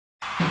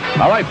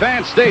All right,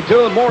 fans, stay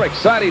tuned. More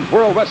exciting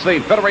World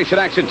Wrestling Federation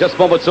action just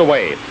moments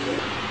away.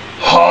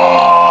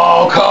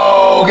 Hulk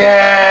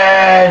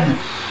Hogan!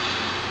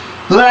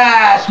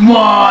 Last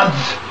month,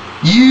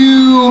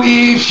 you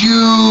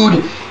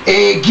issued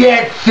a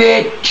Get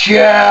Fit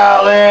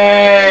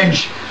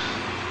challenge.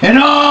 And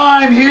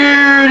I'm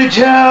here to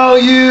tell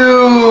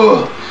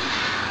you,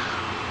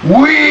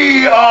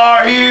 we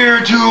are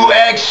here to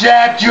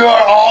accept your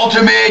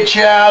ultimate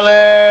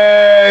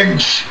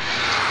challenge.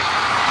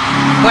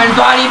 When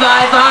Body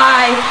by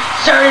Bye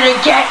started a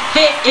Get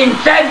Fit in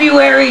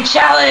February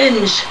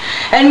challenge,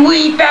 and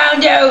we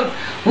found out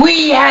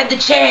we had the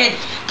chance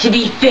to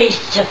be face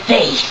to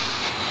face,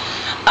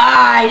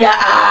 eye to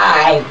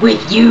eye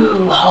with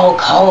you, Hulk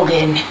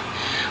Hogan.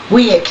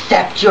 We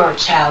accept your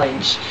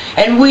challenge,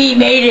 and we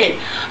made it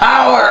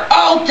our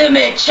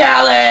ultimate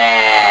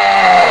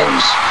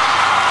challenge!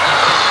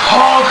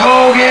 Hulk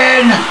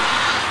Hogan,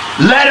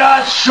 let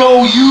us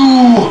show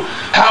you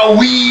how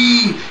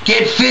we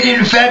get fit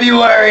in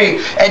February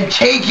and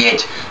take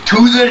it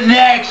to the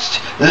next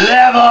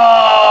level.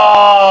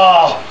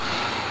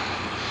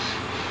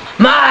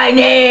 My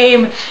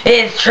name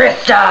is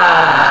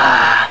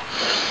Trista.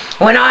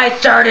 When I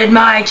started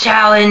my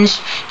challenge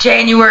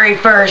January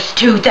 1st,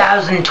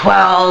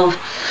 2012,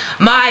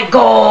 my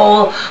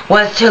goal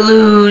was to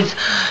lose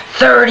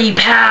 30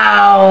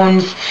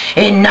 pounds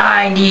in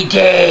 90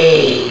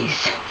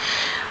 days.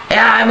 And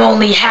I'm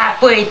only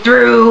halfway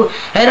through,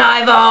 and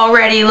I've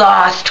already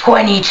lost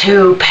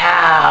 22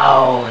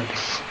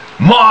 pounds.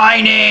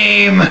 My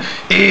name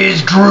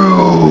is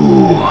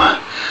Drew.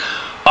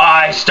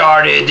 I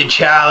started the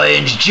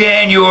challenge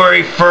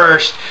January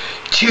 1st,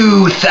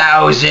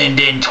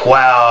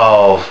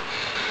 2012.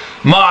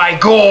 My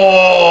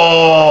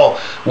goal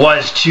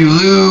was to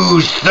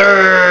lose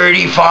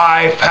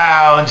 35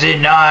 pounds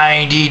in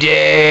 90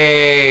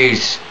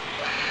 days.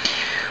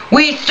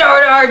 We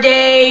start our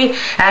day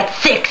at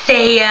 6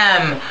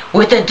 a.m.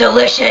 with a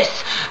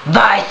delicious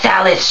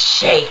ViSalus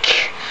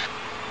shake.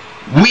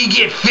 We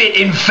get fit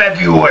in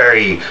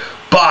February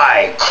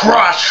by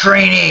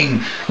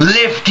cross-training,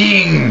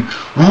 lifting,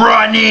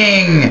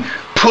 running,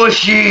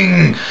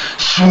 pushing,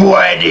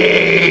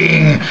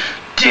 sweating,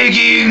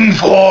 digging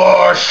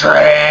for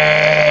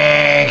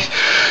strength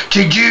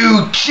to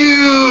do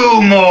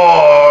 2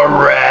 more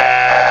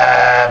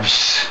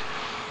reps.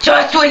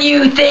 Just when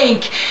you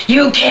think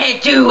you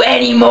can't do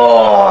any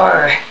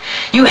more,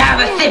 you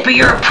have a sip of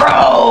your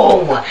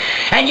pro,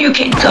 and you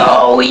can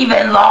go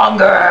even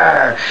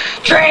longer,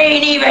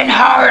 train even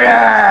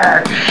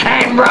harder,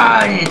 and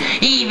run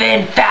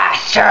even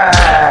faster.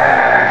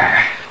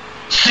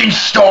 Since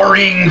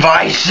starting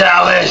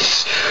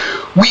ViSalus,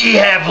 we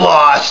have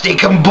lost a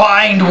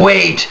combined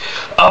weight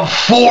of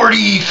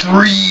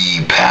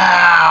 43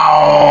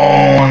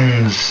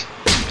 pounds.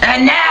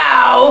 And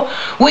now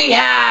we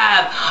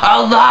have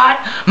a lot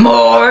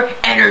more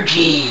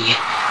energy.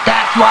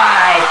 That's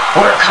why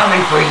we're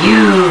coming for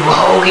you,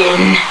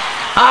 Hogan.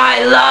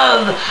 I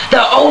love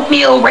the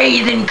oatmeal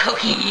raisin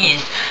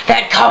cookies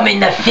that come in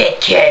the Fit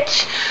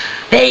Kit.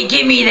 They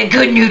give me the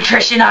good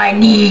nutrition I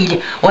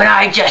need when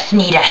I just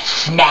need a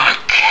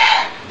snack.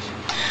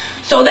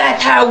 So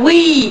that's how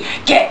we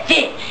get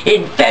fit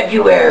in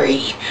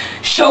February.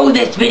 Show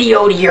this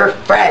video to your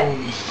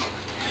friends.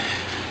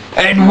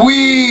 And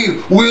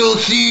we will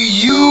see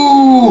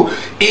you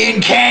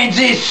in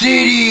Kansas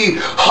City,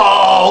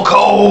 Hulk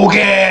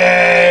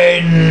Hogan!